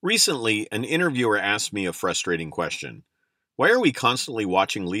Recently, an interviewer asked me a frustrating question. Why are we constantly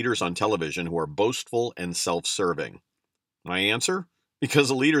watching leaders on television who are boastful and self serving? My answer? Because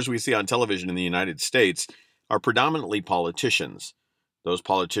the leaders we see on television in the United States are predominantly politicians. Those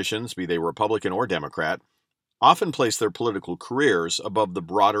politicians, be they Republican or Democrat, often place their political careers above the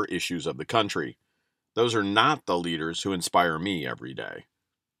broader issues of the country. Those are not the leaders who inspire me every day.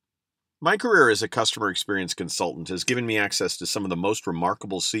 My career as a customer experience consultant has given me access to some of the most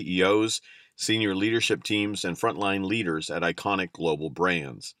remarkable CEOs, senior leadership teams, and frontline leaders at iconic global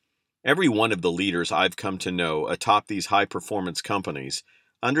brands. Every one of the leaders I've come to know atop these high performance companies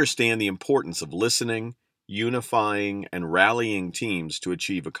understand the importance of listening, unifying, and rallying teams to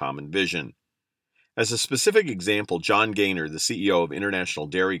achieve a common vision. As a specific example, John Gaynor, the CEO of International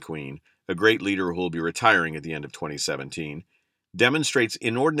Dairy Queen, a great leader who will be retiring at the end of 2017, demonstrates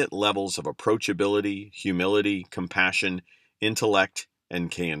inordinate levels of approachability, humility, compassion, intellect, and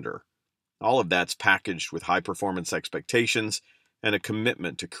candor. All of that's packaged with high performance expectations and a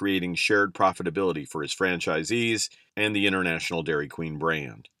commitment to creating shared profitability for his franchisees and the International Dairy Queen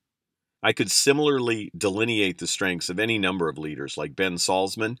brand. I could similarly delineate the strengths of any number of leaders like Ben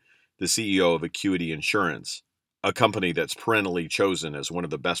Salzman, the CEO of Acuity Insurance, a company that's perennially chosen as one of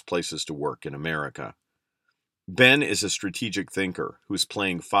the best places to work in America. Ben is a strategic thinker who's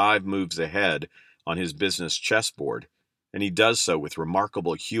playing 5 moves ahead on his business chessboard, and he does so with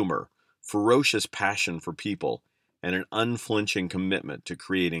remarkable humor, ferocious passion for people, and an unflinching commitment to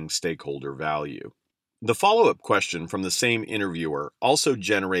creating stakeholder value. The follow up question from the same interviewer also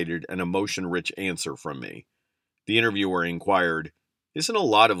generated an emotion rich answer from me. The interviewer inquired, "Isn't a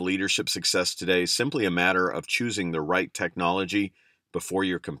lot of leadership success today simply a matter of choosing the right technology before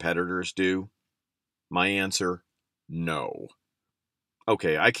your competitors do?" My answer, no.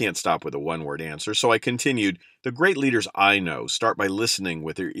 Okay, I can't stop with a one-word answer, so I continued. The great leaders I know start by listening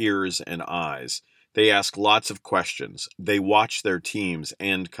with their ears and eyes. They ask lots of questions. They watch their teams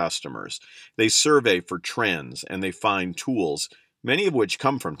and customers. They survey for trends and they find tools, many of which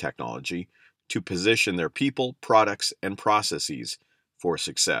come from technology, to position their people, products, and processes for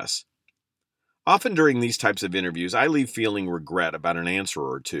success. Often during these types of interviews, I leave feeling regret about an answer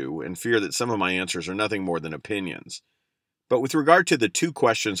or two and fear that some of my answers are nothing more than opinions. But with regard to the 2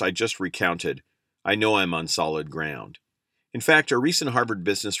 questions I just recounted, I know I'm on solid ground. In fact, a recent Harvard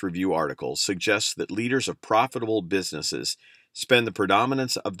Business Review article suggests that leaders of profitable businesses spend the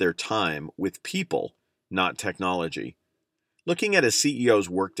predominance of their time with people, not technology. Looking at a CEO's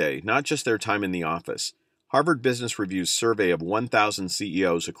workday, not just their time in the office, Harvard Business Review's survey of 1,000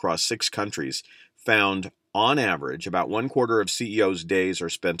 CEOs across 6 countries found, on average, about 1/4 of CEOs' days are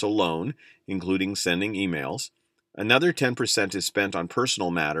spent alone, including sending emails. Another 10% is spent on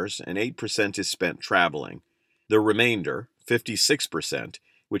personal matters, and 8% is spent traveling. The remainder, 56%,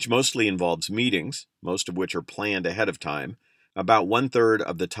 which mostly involves meetings, most of which are planned ahead of time, about 1/3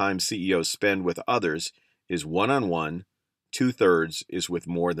 of the time CEOs spend with others is one on one, 2/3 is with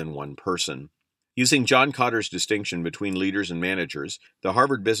more than one person. Using John Cotter's distinction between leaders and managers, the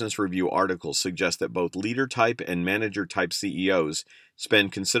Harvard Business Review article suggests that both leader type and manager type CEOs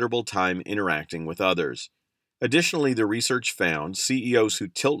spend considerable time interacting with others. Additionally, the research found CEOs who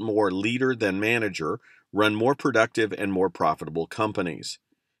tilt more leader than manager run more productive and more profitable companies.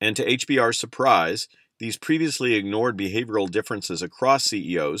 And to HBR's surprise, these previously ignored behavioral differences across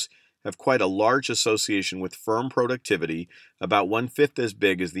CEOs have quite a large association with firm productivity, about 1/5 as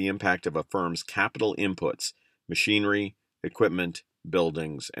big as the impact of a firm's capital inputs, machinery, equipment,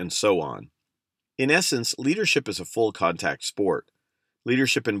 buildings, and so on. In essence, leadership is a full contact sport.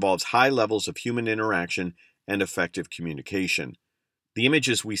 Leadership involves high levels of human interaction and effective communication. The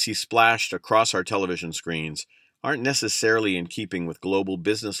images we see splashed across our television screens aren't necessarily in keeping with global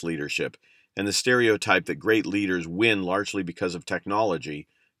business leadership, and the stereotype that great leaders win largely because of technology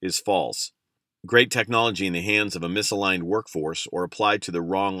is false. Great technology in the hands of a misaligned workforce or applied to the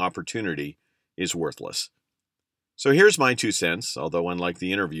wrong opportunity is worthless. So here's my 2 cents, although unlike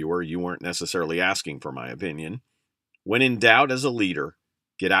the interviewer, you weren't necessarily asking for my opinion. When in doubt as a leader,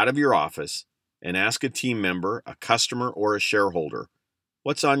 get out of your office and ask a team member, a customer, or a shareholder,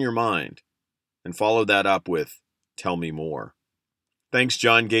 "What's on your mind?" And follow that up with, "Tell me more." Thanks,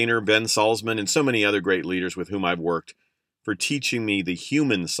 John Gaynor, Ben Salzman, and so many other great leaders with whom I've worked for teaching me the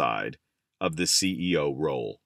human side of the CEO role.